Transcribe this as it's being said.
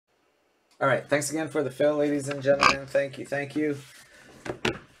All right, thanks again for the fill, ladies and gentlemen. Thank you, thank you.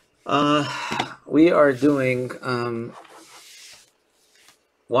 We are doing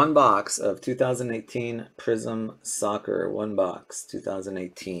one box of 2018 Prizm Soccer. One box,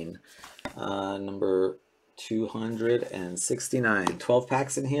 2018, number 269. 12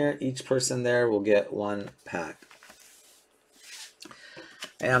 packs in here. Each person there will get one pack.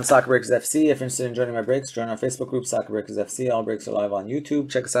 Hey, I'm Soccer Breakers FC. If you're interested in joining my breaks, join our Facebook group, Soccer Breakers FC. All breaks are live on YouTube.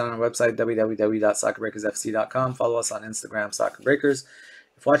 Check us out on our website, www.soccerbreakersfc.com. Follow us on Instagram, Soccer Breakers.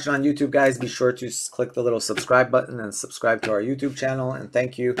 If you're watching on YouTube, guys, be sure to click the little subscribe button and subscribe to our YouTube channel. And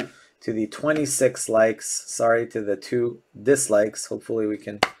thank you to the 26 likes. Sorry to the 2 dislikes. Hopefully we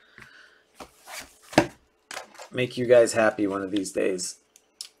can make you guys happy one of these days.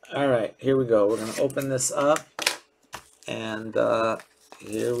 All right, here we go. We're going to open this up. And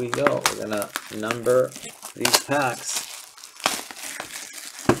here we go. We're going to number these packs.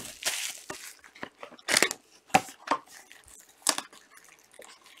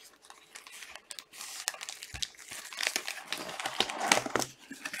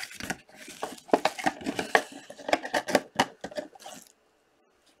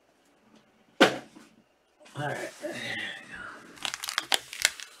 All right.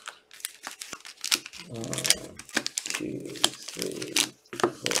 1, 2, 3,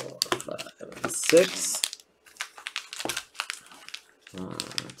 4, 5, and 6. 1,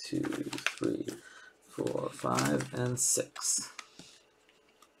 2, 3, 4, 5, and 6.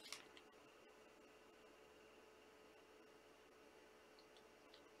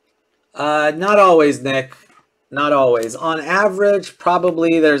 Not always, Nick. Not always. On average,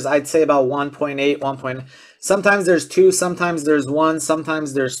 probably there's, I'd say about 1.8, 1. Sometimes there's 2, sometimes there's 1,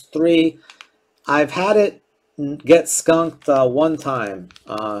 sometimes there's 3. I've had it get skunked one time.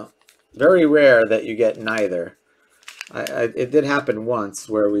 Very rare that you get neither. It did happen once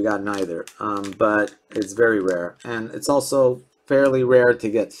where we got neither, but it's very rare. And it's also fairly rare to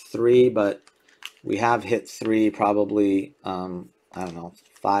get 3, but we have hit 3 probably, I don't know,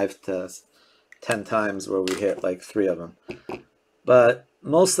 5 to 10 times where we hit like 3 of them. But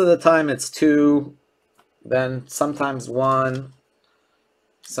most of the time it's 2, then sometimes 1,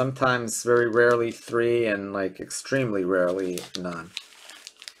 sometimes very rarely 3, and like extremely rarely none.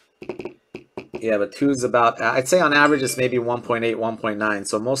 Yeah, but 2 is about, I'd say on average it's maybe 1.8, 1.9,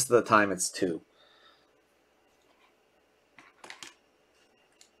 so most of the time it's 2.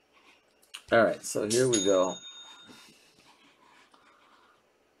 All right, so here we go.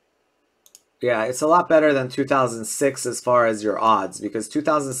 Yeah, it's a lot better than 2006 as far as your odds, because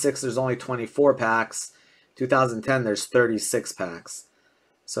 2006 there's only 24 packs, 2010 there's 36 packs.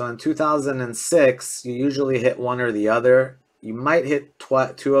 So in 2006, you usually hit one or the other. You might hit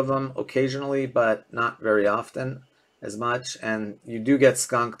 2 of them occasionally, but not very often as much. And you do get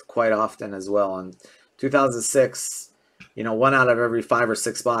skunked quite often as well. In 2006, you know, 1 out of every 5 or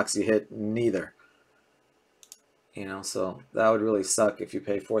 6 box, you hit neither. You know, so that would really suck if you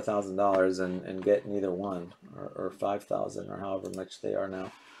pay $4,000 and get neither one, or $5,000, or however much they are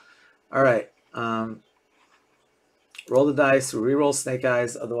now. All right. Roll the dice, re-roll snake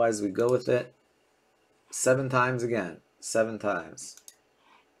eyes, otherwise we go with it 7 times again. 7 times.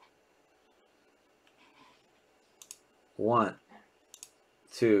 1,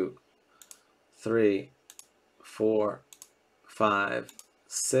 2, 3, 4, 5,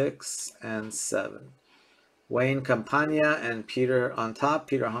 6, and 7. Wayne Campagna and Peter on top,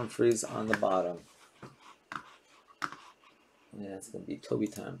 Peter Humphreys on the bottom. Yeah, it's going to be Toby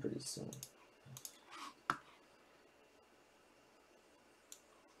time pretty soon.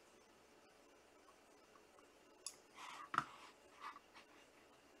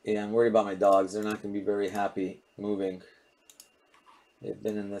 Yeah, I'm worried about my dogs. They're not going to be very happy moving. They've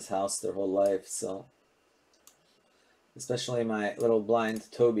been in this house their whole life, so. Especially my little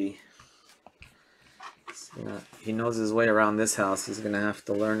blind Toby. He knows his way around this house. He's going to have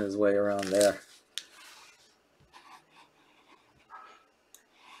to learn his way around there.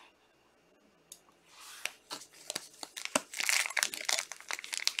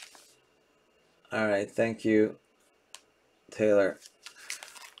 All right, thank you, Taylor.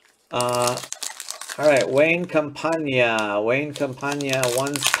 All right, Wayne Campagna. Wayne Campagna,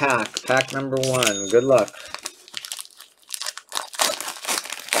 1 pack. Pack number 1. Good luck.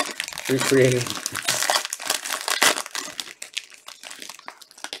 Recreating.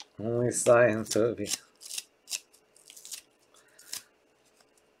 Only Cy and Toby.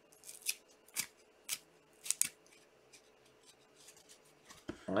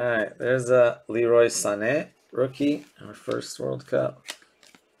 All right, there's a Leroy Sané rookie, our first World Cup.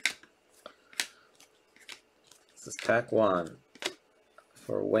 This is pack 1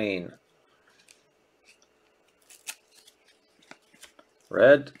 for Wayne.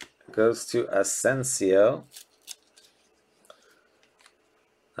 Red goes to Asensio.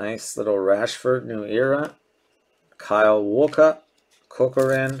 Nice little Rashford, new era. Kyle Walker,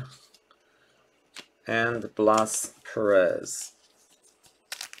 Corcoran, and Blas Perez.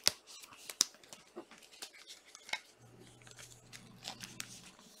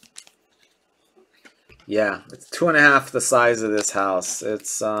 Yeah, it's 2.5 the size of this house.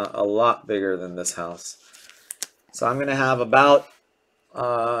 It's a lot bigger than this house. So I'm going to have about,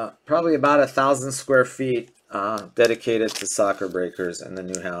 probably about 1,000 square feet dedicated to soccer breakers in the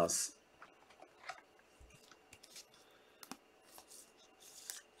new house.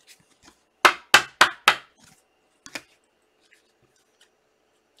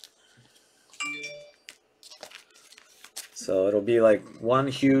 So it'll be like one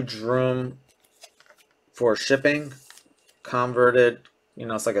huge room for shipping, converted, you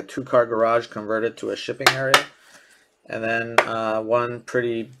know, it's like a 2-car garage converted to a shipping area. And then one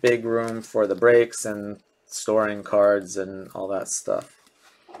pretty big room for the breaks and storing cards and all that stuff.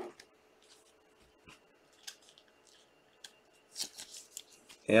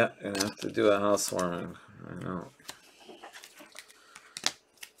 Yeah, you're gonna have to do a housewarming. I know.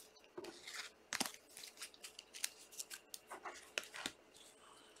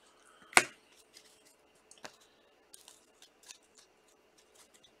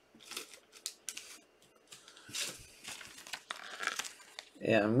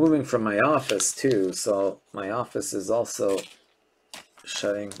 Yeah, I'm moving from my office too, so my office is also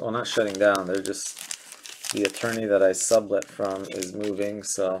shutting, well, not shutting down, they're just, the attorney that I sublet from is moving,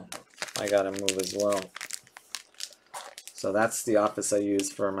 so I gotta move as well. So that's the office I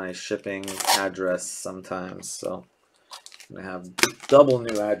use for my shipping address sometimes, so I'm gonna have double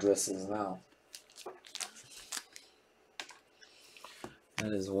new addresses now.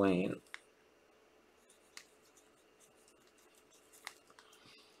 That is Wayne.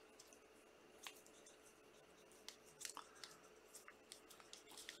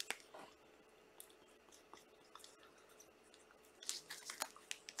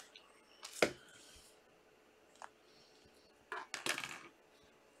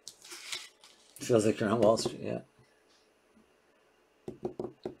 Feels like you're on Wall Street, yeah.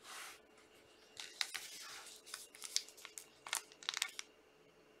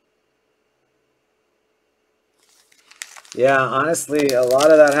 Yeah, honestly, a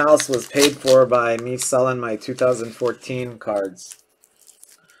lot of that house was paid for by me selling my 2014 cards.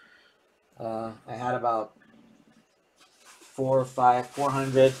 I had about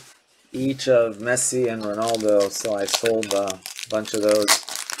 400 each of Messi and Ronaldo, so I sold a bunch of those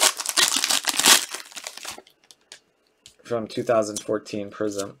from 2014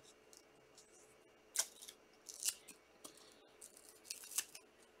 Prizm.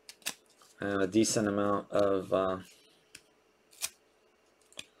 And a decent amount of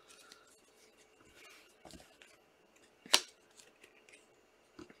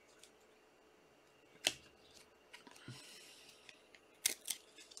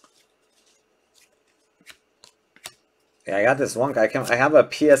yeah, I got this one guy. I have a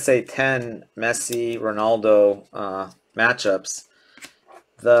PSA 10 Messi Ronaldo matchups.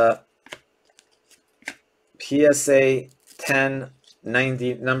 The PSA 10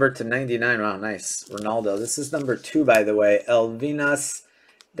 90 number to 99. Wow, nice. Ronaldo. This is number 2, by the way. Elvinas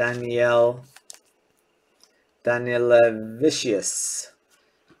Danielevicius.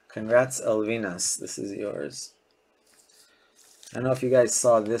 Congrats, Elvinas. This is yours. I don't know if you guys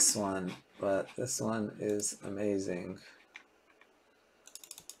saw this one, but this one is amazing.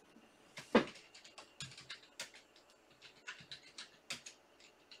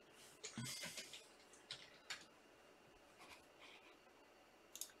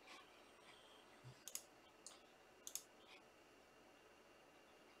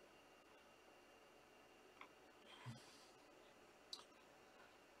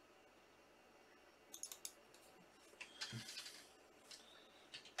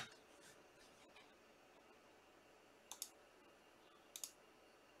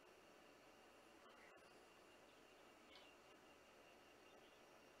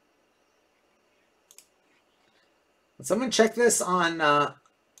 Can someone check this on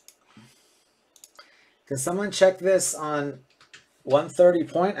can someone check this on 130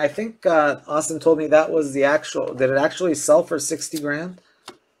 point? I think Austin told me that was the actual, did it actually sell for 60 grand?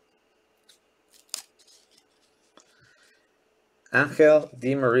 Angel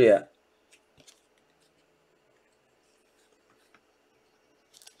Di Maria.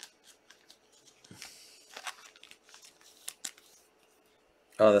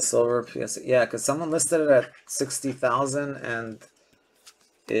 Oh, the silver PSA. Yeah, because someone listed it at 60,000 and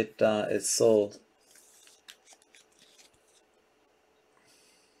it sold.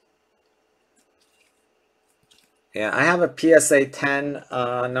 Yeah, I have a PSA 10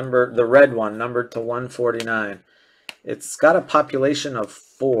 number, the red one, numbered to 149. It's got a population of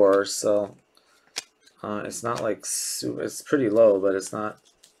 4, so it's not like it's pretty low, but it's not.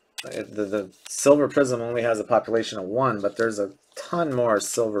 The silver prism only has a population of 1, but there's a ton more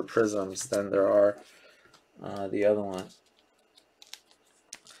silver prisms than there are the other one.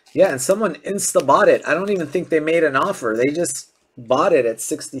 Yeah, and someone insta-bought it. I don't even think they made an offer. They just bought it at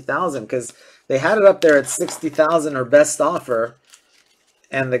 60,000 because they had it up there at 60,000 or best offer.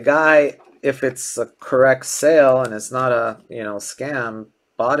 And the guy, if it's a correct sale and it's not a, scam,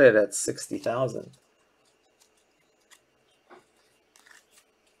 bought it at 60,000.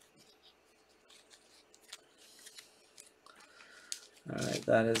 All right,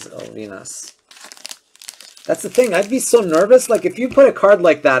 that is Elvinas. That's the thing. I'd be so nervous. Like if you put a card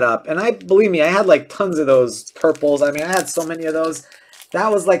like that up, and believe me, I had like tons of those purples. I mean, I had so many of those.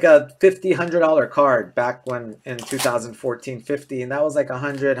 That was like a $50, $100 card back when in 2014, 50, and that was like a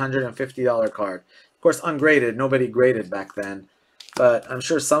 $100, $150 card. Of course, ungraded. Nobody graded back then, but I'm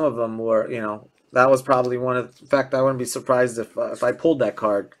sure some of them were. That was probably one of. In fact, I wouldn't be surprised if I pulled that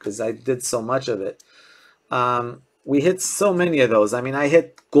card because I did so much of it. We hit so many of those. I mean, I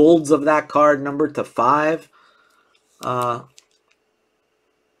hit golds of that card numbered to 5. But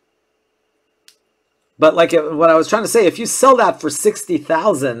like what I was trying to say, if you sell that for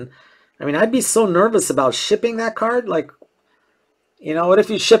 60,000, I mean, I'd be so nervous about shipping that card. Like, what if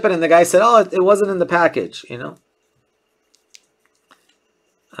you ship it and the guy said, "Oh, it wasn't in the package," I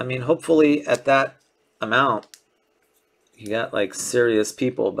mean, hopefully at that amount, you got like serious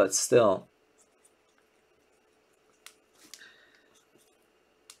people, but still.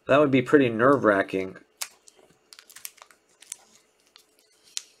 That would be pretty nerve-wracking.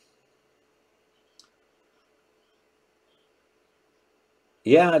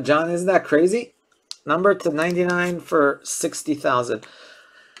 Yeah, John, isn't that crazy? Number to 99 for 60,000.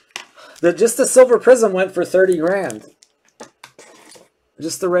 Just the silver prism went for 30 grand.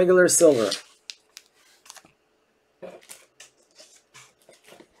 Just the regular silver.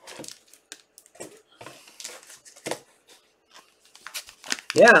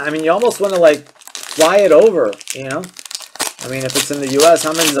 Yeah, I mean, you almost want to like fly it over, I mean, if it's in the U.S.,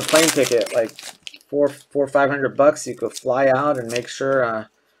 how much is a plane ticket? Like $400 or $500. You could fly out and make sure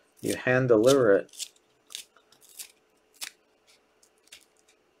you hand deliver it.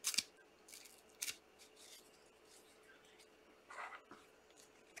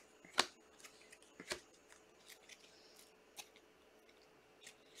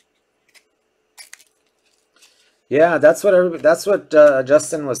 Yeah, that's what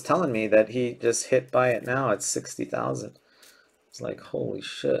Justin was telling me, that he just hit by it now at 60,000. It's like, holy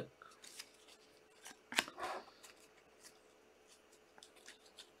shit.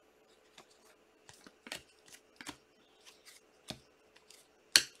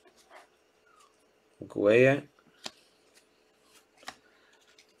 Gueye.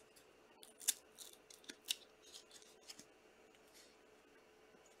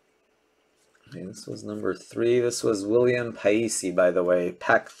 Okay, this was number 3. This was William Paisi, by the way.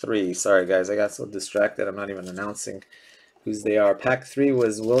 Pack 3. Sorry, guys. I got so distracted. I'm not even announcing whose they are. Pack 3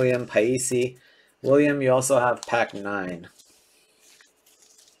 was William Paisi. William, you also have pack 9.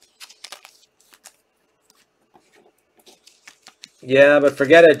 Yeah, but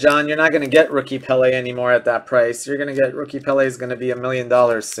forget it, John. You're not going to get Rookie Pele anymore at that price. You're going to get Rookie Pele is going to be $1 million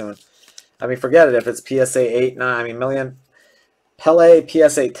soon. I mean, forget it if it's PSA 8, 9. I mean, million. Pele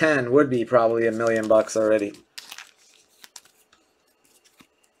PSA 10 would be probably $1 million already.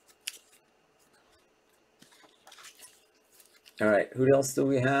 All right, who else do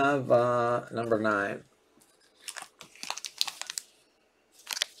we have? Number 9.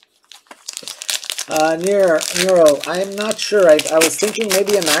 Nero, I'm not sure. I was thinking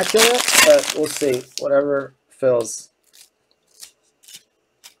maybe Immaculate, but we'll see. Whatever fills.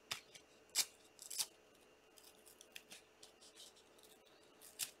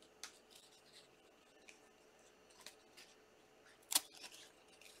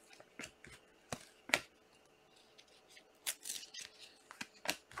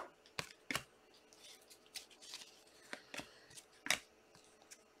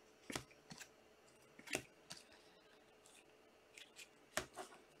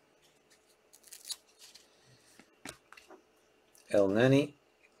 El Neni.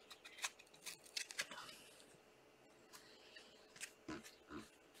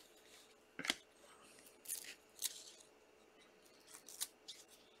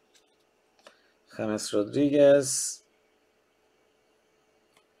 James Rodriguez.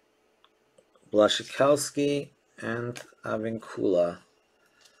 Blaszczykowski and Avincula.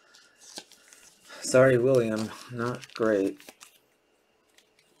 Sorry, William. Not great.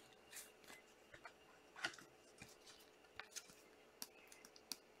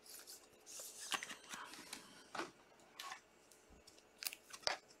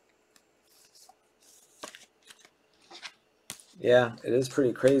 Yeah, it is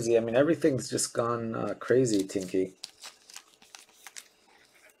pretty crazy. I mean, everything's just gone crazy, Tinky.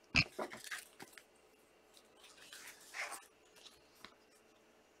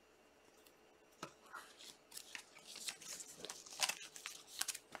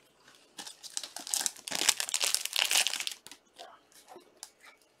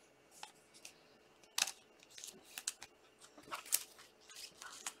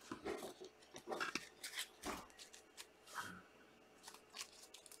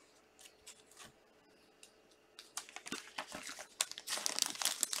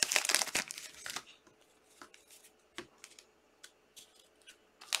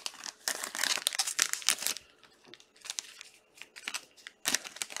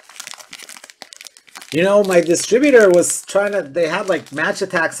 You know, my distributor was trying to, they had like match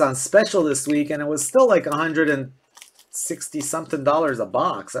attacks on special this week, and it was still like $160 something a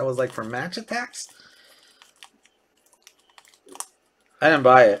box. I was like, for match attacks? I didn't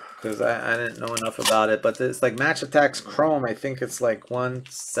buy it because I didn't know enough about it, but it's like match attacks Chrome. I think it's like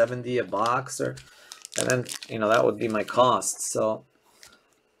 170 a box, or, and then, you know, that would be my cost. So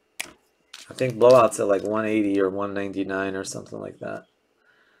I think blowouts at like 180 or 199 or something like that.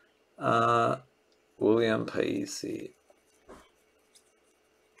 William Paisi.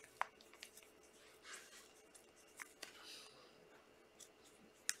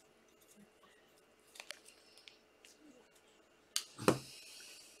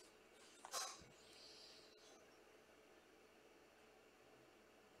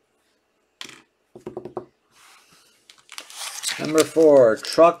 Number 4,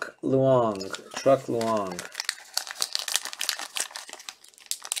 Truck Luong. Truck Luong.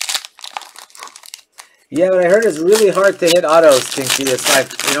 Yeah, what I heard is really hard to hit autos, Tinky. It's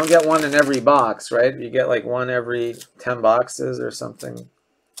like you don't get one in every box, right? You get like one every 10 boxes or something.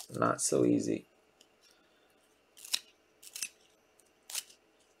 Not so easy.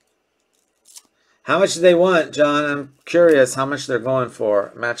 How much do they want, John? I'm curious how much they're going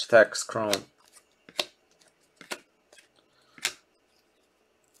for. Match Text Chrome.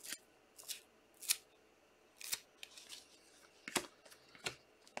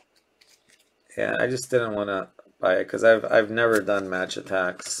 Yeah, I just didn't want to buy it because I've never done match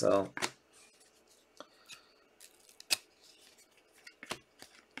attacks, so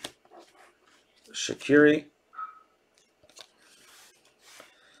Shaqiri.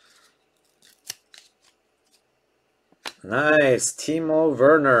 Nice, Timo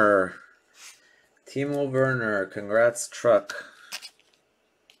Werner. Timo Werner, congrats, Truck.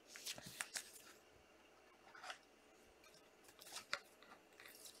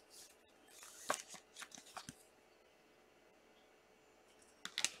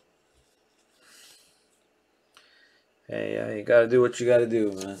 Hey, you gotta do what you gotta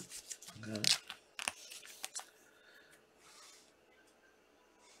do, man.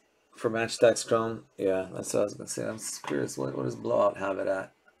 For match text Chrome, yeah, that's what I was gonna say. I'm curious, what does blowout have it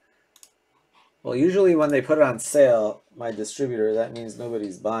at? Well, usually when they put it on sale, my distributor, that means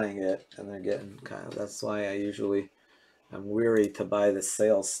nobody's buying it, and they're getting kind of. That's why I'm weary to buy the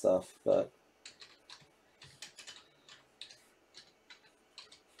sale stuff, but.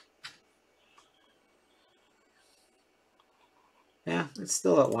 Yeah, it's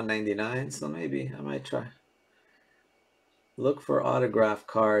still at 199, so maybe I might try. Look for autograph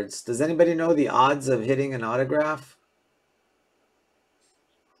cards. Does anybody know the odds of hitting an autograph?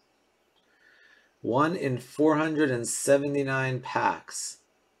 1 in 479 packs.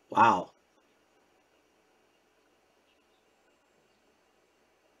 Wow.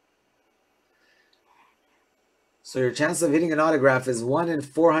 So your chance of hitting an autograph is 1 in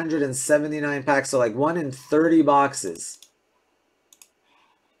 479 packs, so like 1 in 30 boxes.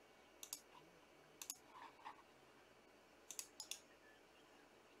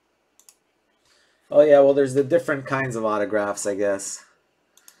 Oh yeah, well there's the different kinds of autographs, I guess.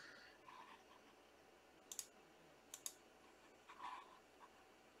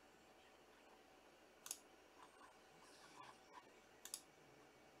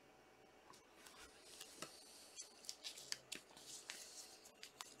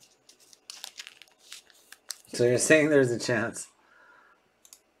 So you're saying there's a chance.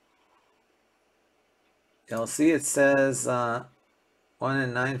 You'll see it says 1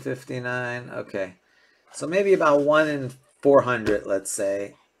 in 959. Okay. So maybe about 1 in 400, let's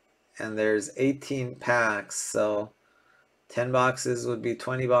say. And there's 18 packs, so 10 boxes would be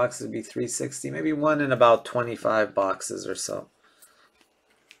 20 boxes would be 360. Maybe one in about 25 boxes or so.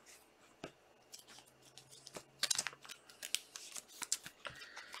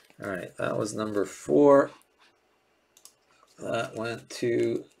 All right, that was number 4. That went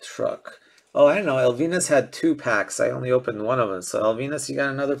to Truck. Oh, I don't know. Elvinas had 2 packs. I only opened one of them. So, Elvinas, you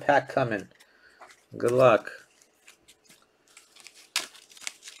got another pack coming. Good luck.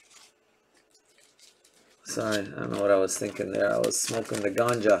 Sorry, I don't know what I was thinking there. I was smoking the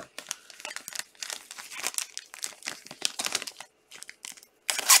ganja.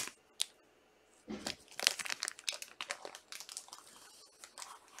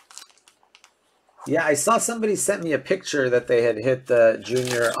 Yeah, I saw somebody sent me a picture that they had hit the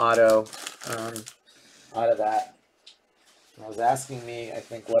junior auto out of that. I was asking me, I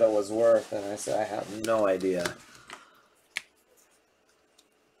think, what it was worth, and I said I have no idea.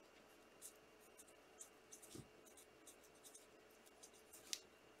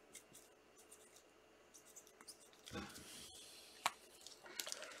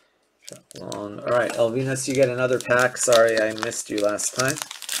 All right, Elvinas, you get another pack. Sorry, I missed you last time.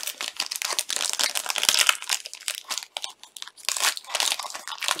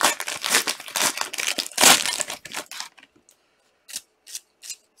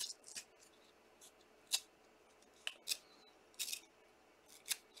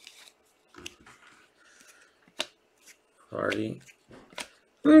 Party.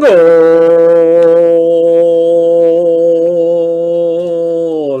 Gol!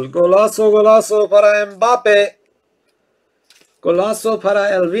 Golazo, golazo para Mbappe. Golazo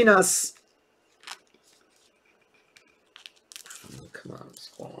para Elvinas. Come on, what's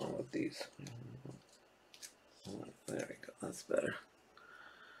going on with these? Oh, there we go, that's better.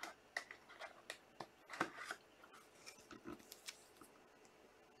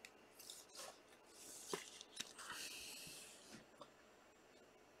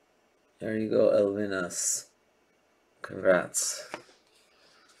 There you go, Elvinas. Congrats.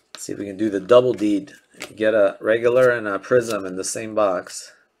 Let's see if we can do the double deed. Get a regular and a Prizm in the same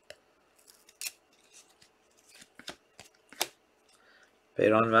box.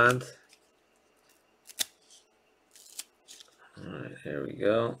 Peyronvand. Alright, here we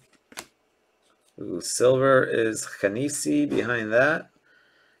go. Ooh, silver is Khanisi behind that.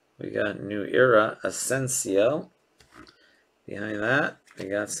 We got New Era Asensio. Behind that, we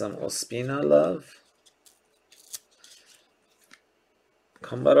got some Ospina love.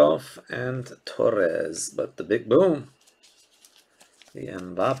 Kombarov and Torres. But the big boom, the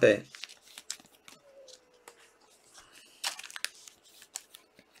Mbappe.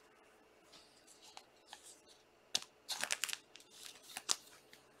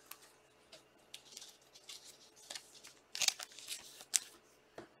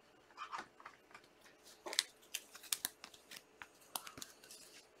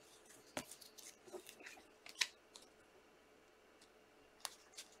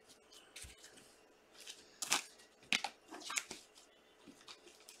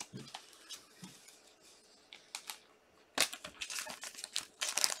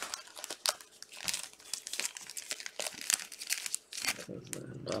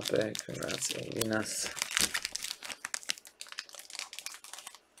 Mbappe, congrats, Elvinas.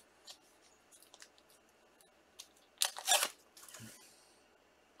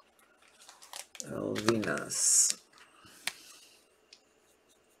 Elvinas.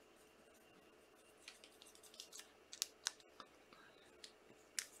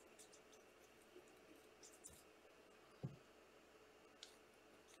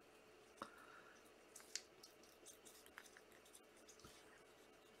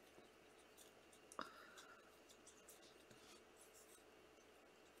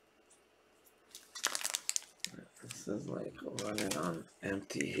 This is like running on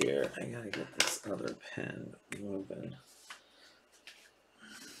empty here. I gotta get this other pen moving.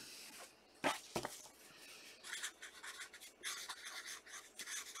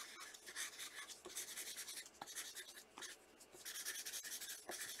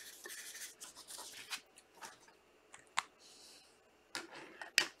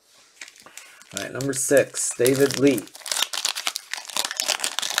 All right, number 6, David Lee.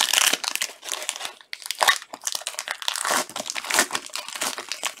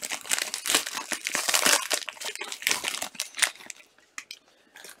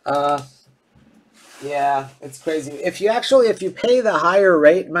 Yeah, it's crazy. If you pay the higher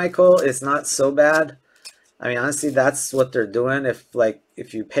rate, Michael, it's not so bad. I mean, honestly, that's what they're doing.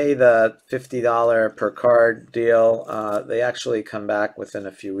 If you pay the $50 per card deal, they actually come back within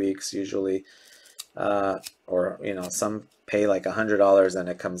a few weeks usually. Or some pay like $100 and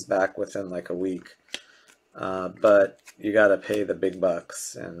it comes back within like a week. but you got to pay the big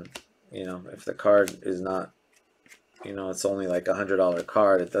bucks. And you know, if the card is not, you know, it's only like $100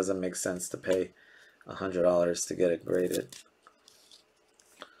 card, it doesn't make sense to pay $100 to get it graded.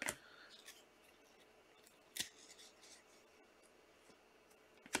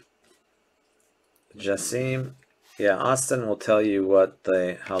 Jassim, yeah, Austin will tell you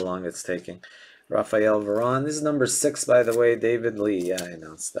how long it's taking. Rafael Varane, this is number 6, by the way. David Lee, yeah, I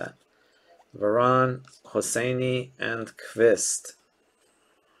announced that. Varane, Hosseini, and Kvist.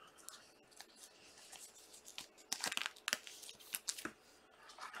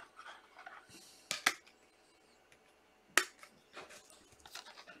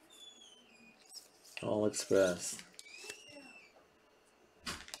 All Express.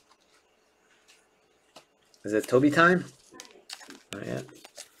 Is it Toby time? Not yet.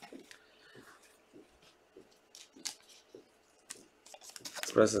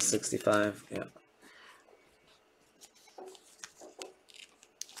 Express is 65, yeah.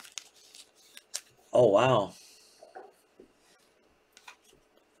 Oh, wow.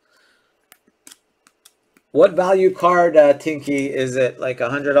 What value card, Tinky? Is it like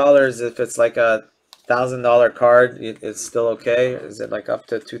 $100? If it's like a $1,000 card, it's still okay? Is it like up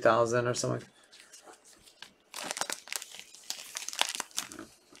to 2,000 or something?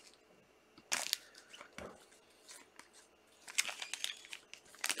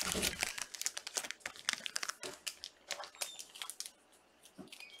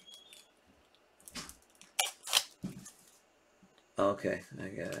 Okay, I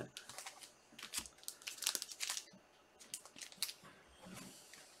get it.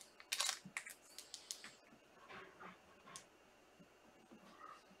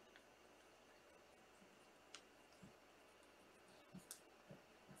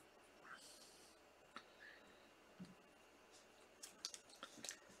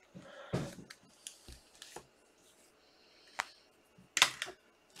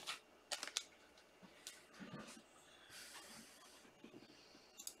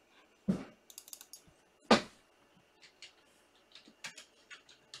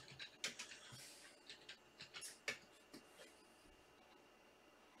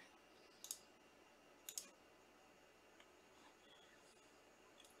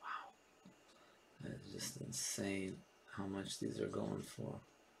 It's just insane how much these are going for.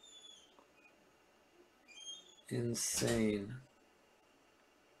 Insane.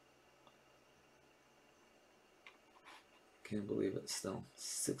 Can't believe it still.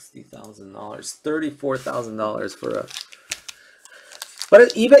 $60,000. $34,000 for a...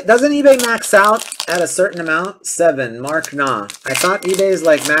 But eBay, doesn't eBay max out at a certain amount? 7. Mark Nah. I thought eBay's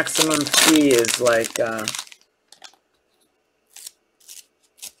like maximum fee is like...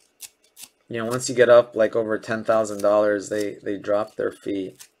 you know, once you get up like over $10,000, they drop their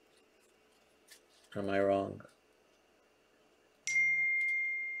fee. Am I wrong?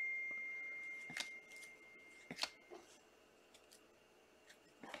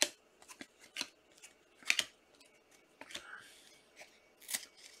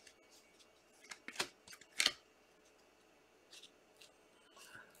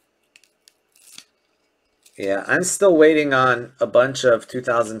 Yeah, I'm still waiting on a bunch of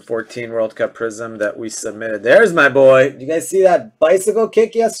 2014 World Cup Prizm that we submitted. There's my boy. Did you guys see that bicycle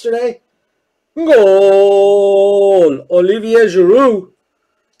kick yesterday? Goal! Olivier Giroud.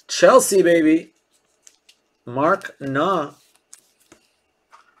 Chelsea, baby. Mark Nah.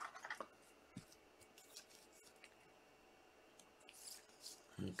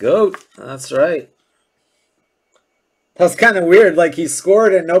 Goat. That's right. That's kind of weird. Like, he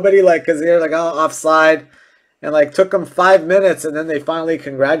scored and nobody, like, because they're like, oh, offside. And, like, took them 5 minutes and then they finally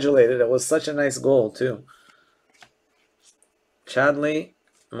congratulated. It was such a nice goal, too. Chadley,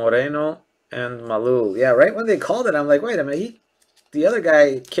 Moreno, and Malul. Yeah, right when they called it, I'm like, wait a minute. The other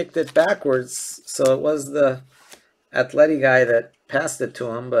guy kicked it backwards. So it was the Atleti guy that passed it to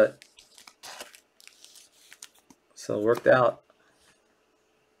him, but so it worked out.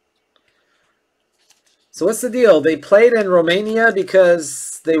 So what's the deal? They played in Romania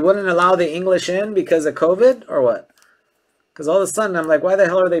because they wouldn't allow the English in because of COVID, or what? Because all of a sudden I'm like, why the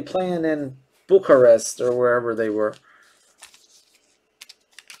hell are they playing in Bucharest or wherever they were?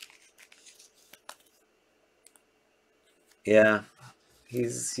 Yeah,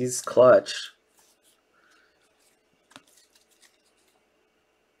 he's clutch.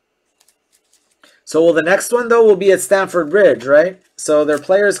 So well, the next one though will be at Stamford Bridge, right? So their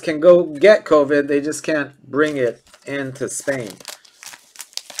players can go get COVID, they just can't bring it into Spain.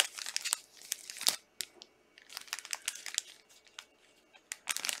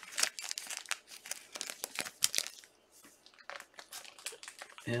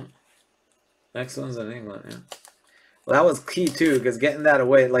 Yeah. Next one's in England, yeah. Well, that was key too, because getting that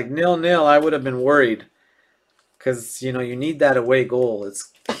away, like 0-0, I would have been worried. Because, you know, you need that away goal.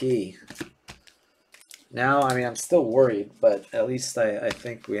 It's key. Now, I mean, I'm still worried, but at least I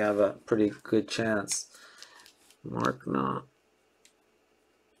think we have a pretty good chance. Mark not.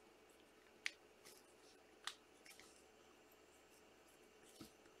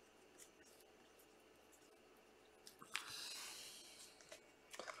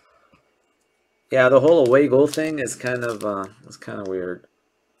 Yeah, the whole away goal thing is kind of weird.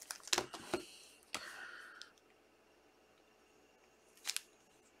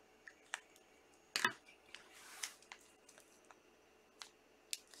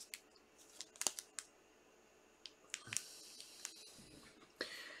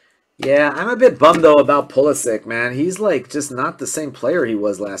 Yeah, I'm a bit bummed though about Pulisic, man. He's like just not the same player he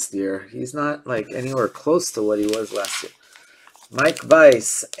was last year. He's not like anywhere close to what he was last year. Mike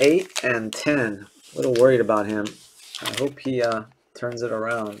Weiss, 8 and 10. A little worried about him. I hope he turns it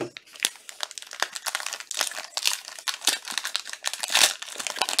around.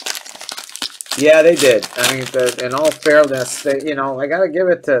 Yeah, they did. I mean, in all fairness, you know, I gotta give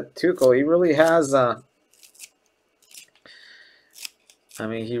it to Tuchel. He really has. I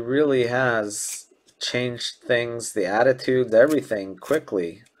mean, he really has changed things, the attitudes, everything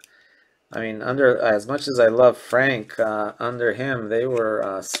quickly. I mean, under as much as I love Frank, under him they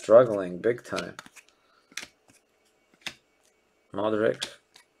were struggling big time. Modric.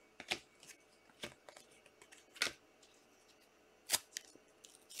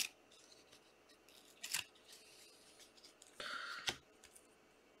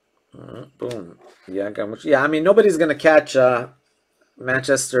 Boom. Yeah, I mean, nobody's gonna catch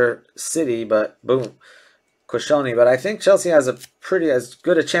Manchester City, but boom, Koscielny. But I think Chelsea has a pretty as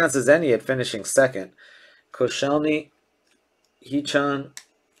good a chance as any at finishing second. Koscielny, Hichan,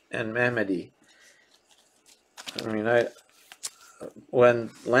 and Mamedi. I mean, when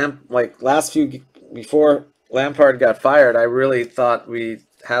before Lampard got fired, I really thought we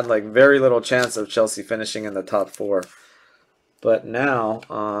had like very little chance of Chelsea finishing in the top 4. But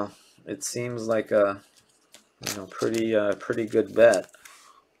now, it seems like a pretty good bet.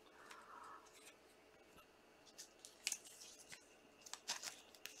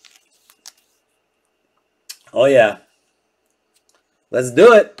 Oh yeah, let's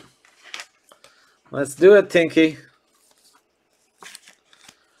do it. Let's do it, Tinky.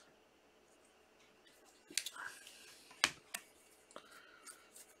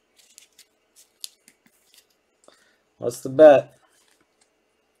 What's the bet?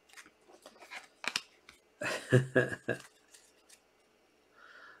 You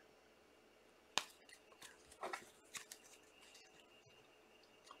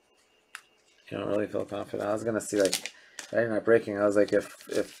don't really feel confident. I was gonna see like right not breaking. I was like,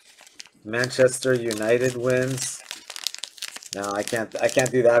 if Manchester United wins, no, I can't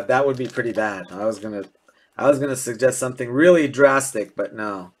do that. That would be pretty bad. I was gonna suggest something really drastic, but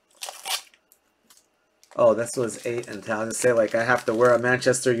no. Oh, this was 8 and 10. I was gonna say like I have to wear a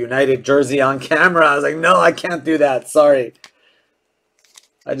Manchester United jersey on camera. I was like, no, I can't do that. Sorry,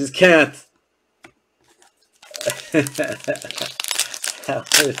 I just can't.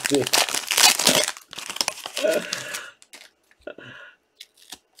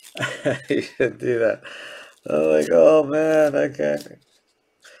 You should do that. I was like, oh man, I can't.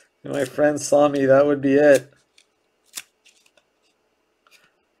 If my friends saw me, that would be it.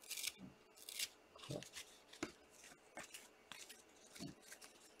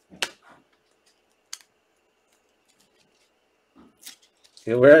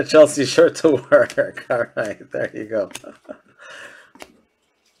 You wear a Chelsea shirt to work. All right, there you go.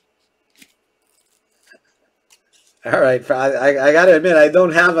 All right, I gotta admit I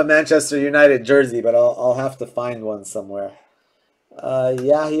don't have a Manchester United jersey, but I'll have to find one somewhere.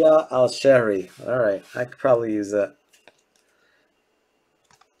 Yahya Al-Shehri. All right, I could probably use that.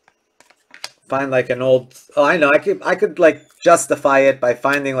 Find like an old. Oh, I know. I could like justify it by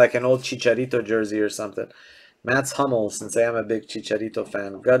finding like an old Chicharito jersey or something. Mats Hummels, since I am a big Chicharito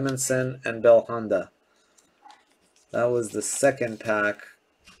fan. Gudmundsson and Belhanda. That was the second pack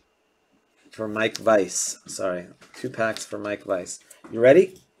for Mike Weiss. Sorry, 2 packs for Mike Weiss. You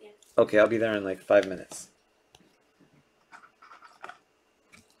ready? Yeah. Okay, I'll be there in like 5 minutes.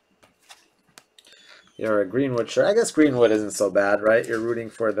 You're a Greenwood shirt. I guess Greenwood isn't so bad, right? You're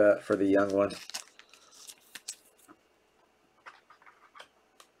rooting for the young one.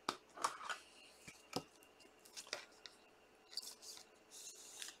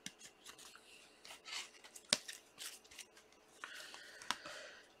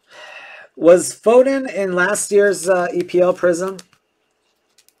 Was Foden in last year's EPL Prizm?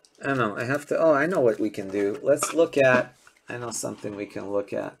 I don't know. I have to. Oh, I know what we can do. Let's look at. I know something we can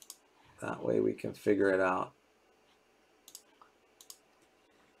look at. That way we can figure it out.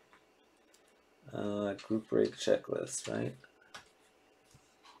 Group break checklist, right?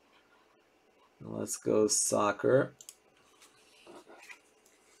 Let's go soccer.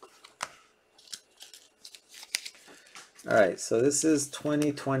 All right, so this is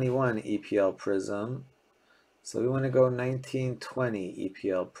 2021 EPL Prizm. So we want to go 1920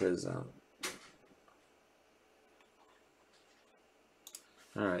 EPL Prizm.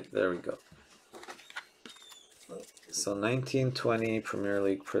 All right, there we go. So 1920 Premier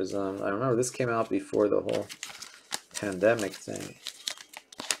League Prizm. I remember this came out before the whole pandemic thing.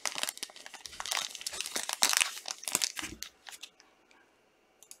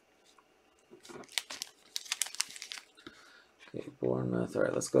 Okay, Bournemouth. All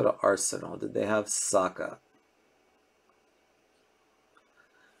right, let's go to Arsenal. Did they have Saka?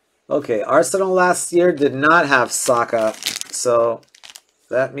 Okay, Arsenal last year did not have Saka, so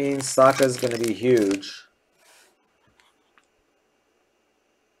that means Saka is going to be huge.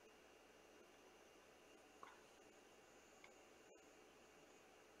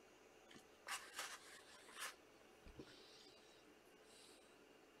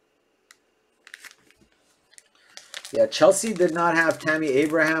 Yeah, Chelsea did not have Tammy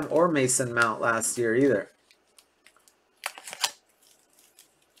Abraham or Mason Mount last year either.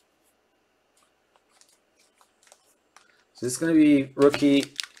 So this is going to be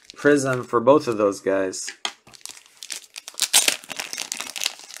rookie Prizm for both of those guys.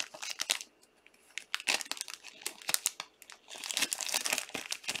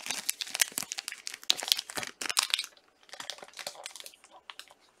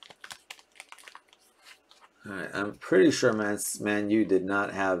 All right, I'm pretty sure Man U did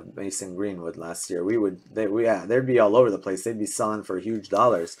not have Mason Greenwood last year. Yeah, they'd be all over the place. They'd be selling for huge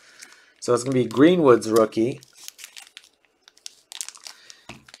dollars. So it's going to be Greenwood's rookie.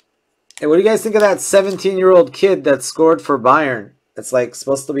 Hey, what do you guys think of that 17-year-old kid that scored for Bayern? It's like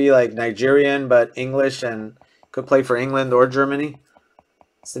supposed to be like Nigerian but English and could play for England or Germany.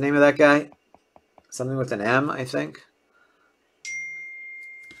 What's the name of that guy? Something with an M, I think.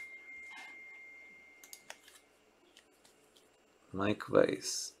 Mike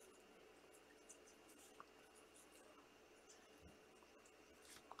Weiss.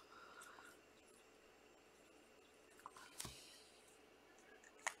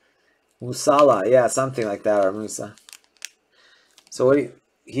 Musala, yeah, something like that, or Musa. So what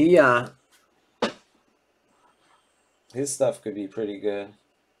his stuff could be pretty good.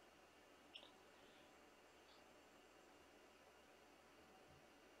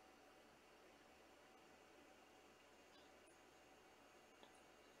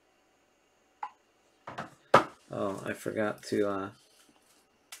 Oh, I forgot to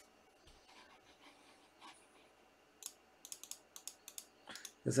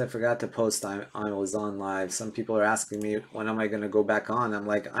I forgot to post I was on live. Some people are asking me when am I going to go back on. I'm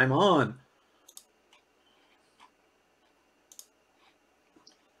like, I'm on.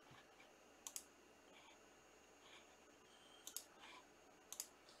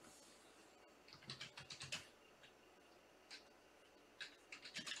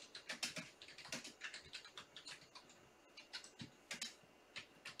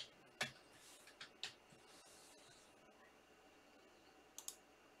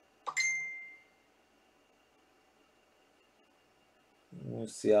 We'll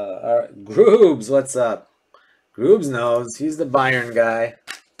see. All right, Groobs, what's up? Groobs knows. He's the Bayern guy.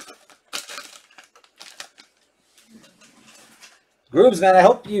 Groobs, man, I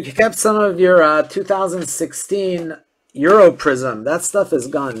hope you kept some of your 2016 Euro Prizm. That stuff has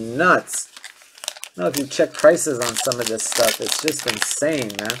gone nuts. I don't know if you check prices on some of this stuff. It's just insane,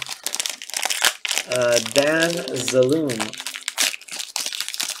 man. Dan Zaloom.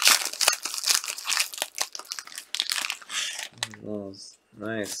 Oh,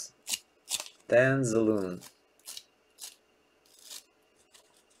 nice. Dan Zaloom.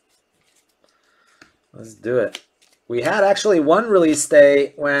 Let's do it. We had actually one release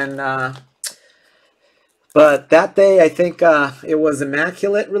day when, but that day I think it was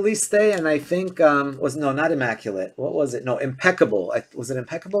Immaculate release day, and I think no, not Immaculate. What was it? No, Impeccable. Was it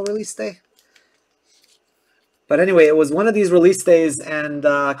Impeccable release day? But anyway, it was one of these release days, and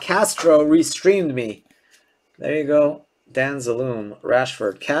Castro restreamed me. There you go, Dan Zaloom,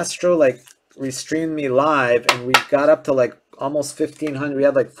 Rashford. Castro like restreamed me live, and we got up to like almost 1,500. We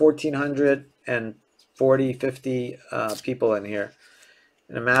had like 1,440, 50 people in here.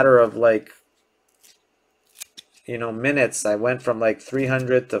 In a matter of like, minutes, I went from like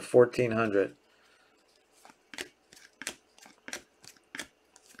 300 to 1,400.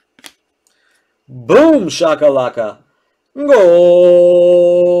 Boom, shakalaka. Gold.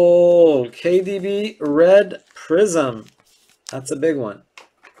 KDB red Prizm. That's a big one.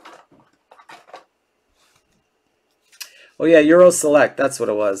 Oh yeah, Euro Select. That's what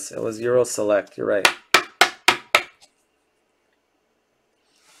it was. It was Euro Select. You're right.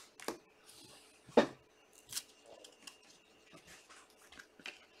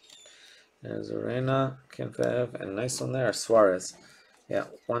 There's Arena, Kimfev, and nice one there, Suarez. Yeah,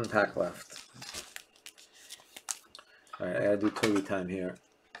 one pack left. All right, I gotta do Toby time here.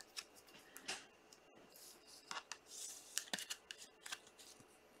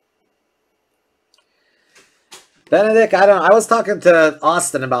 Benedict, I was talking to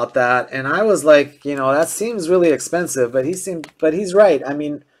Austin about that, and I was like, you know, that seems really expensive, but he's right. I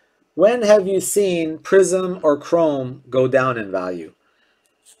mean, when have you seen Prizm or Chrome go down in value?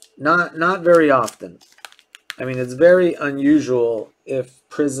 Not very often. I mean, it's very unusual if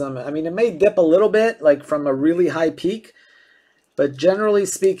Prizm, I mean, it may dip a little bit, like from a really high peak, but generally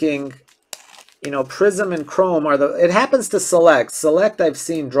speaking, you know, Prizm and Chrome are it happens to Select. Select I've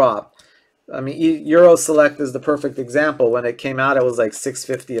seen drop. I mean, Euro Select is the perfect example. When it came out, it was like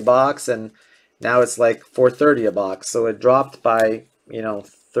 $6.50 a box, and now it's like $4.30 a box. So it dropped by, you know,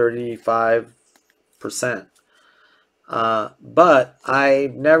 35%. But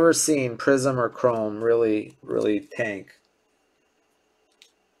I've never seen Prizm or Chrome really tank.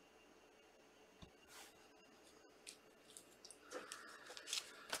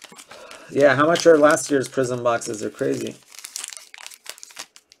 Yeah, how much are last year's Prizm boxes? They're crazy.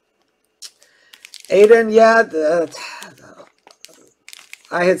 Aiden, yeah,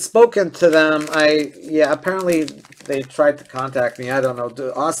 I had spoken to them. Yeah, apparently they tried to contact me. I don't know.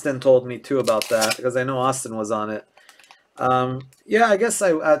 Austin told me too about that because I know Austin was on it. Yeah, I guess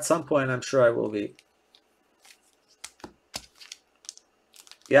at some point I'm sure I will be.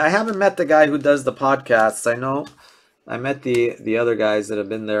 Yeah, I haven't met the guy who does the podcasts. I know I met the other guys that have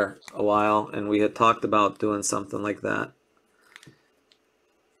been there a while, and we had talked about doing something like that.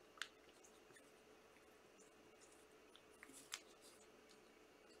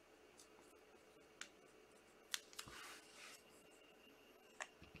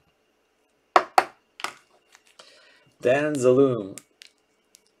 Dan Zaloom.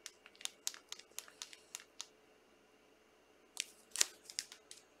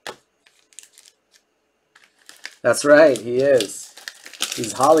 That's right, he is.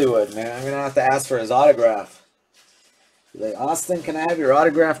 He's Hollywood, man. I'm gonna have to ask for his autograph. Like, Austin, can I have your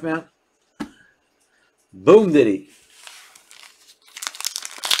autograph, man? Boom diddy.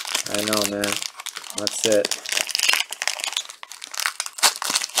 I know, man. That's it.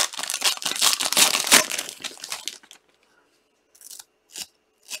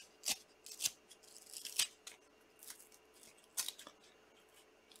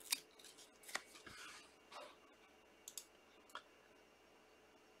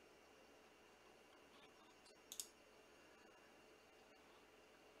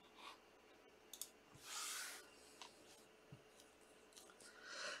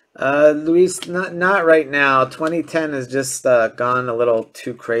 Luis, not right now. 2010 has just gone a little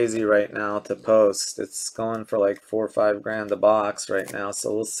too crazy right now to post. It's going for like 4 or 5 grand a box right now,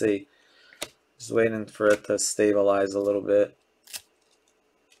 so we'll see. Just waiting for it to stabilize a little bit.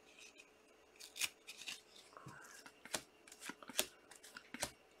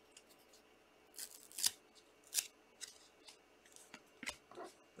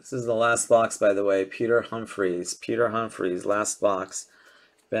 This is the last box, by the way. Peter Humphreys. Peter Humphreys, last box.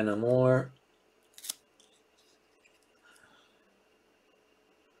 Ben Amor.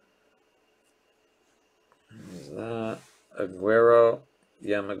 There's that. Aguero,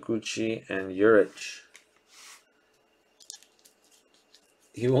 Yamaguchi, and Juric.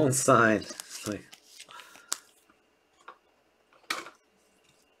 He won't sign. Like,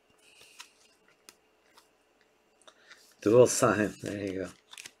 dual sign. There you go.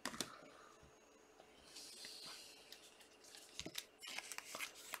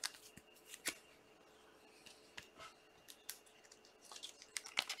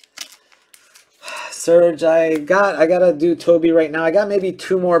 Serge, I gotta do Toby right now. I got maybe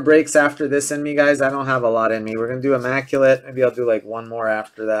 2 more breaks after this in me, guys. I don't have a lot in me. We're gonna do Immaculate. Maybe I'll do like 1 more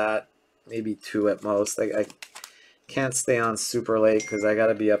after that. Maybe 2 at most. I can't stay on super late because I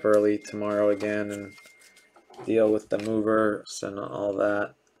gotta be up early tomorrow again and deal with the movers and all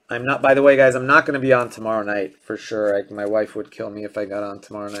that. I'm not, by the way, guys, I'm not gonna be on tomorrow night for sure. My wife would kill me if I got on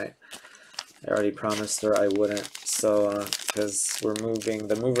tomorrow night. I already promised her I wouldn't. So, because we're moving,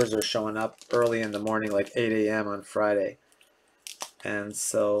 the movers are showing up early in the morning, like 8 a.m. on Friday. And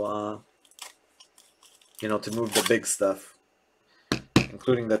so, you know, to move the big stuff,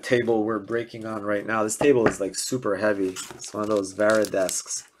 including the table we're breaking on right now. This table is like super heavy. It's one of those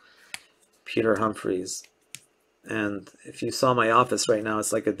Varadesks, Peter Humphreys. And if you saw my office right now,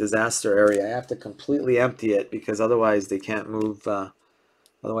 it's like a disaster area. I have to completely empty it because otherwise they can't move.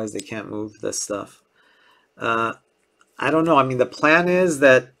 Otherwise they can't move this stuff. I don't know. I mean, the plan is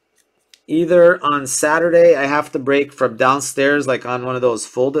that either on Saturday I have to break from downstairs, like on one of those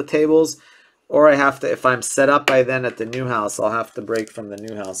folder tables, or I have to, if I'm set up by then at the new house, I'll have to break from the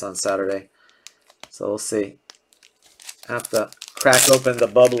new house on Saturday. So we'll see. I have to crack open the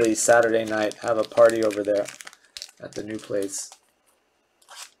bubbly Saturday night, have a party over there at the new place.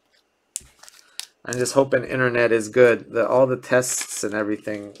 I'm just hoping internet is good. All the tests and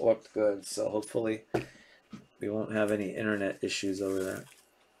everything looked good, so hopefully we won't have any internet issues over there.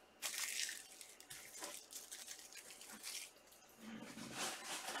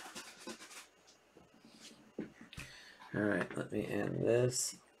 All right, let me end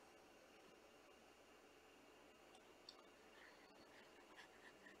this.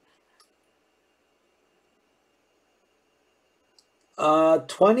 Uh,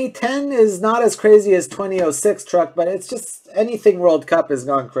 2010 is not as crazy as 2006 truck, but it's just anything World Cup has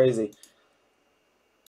gone crazy.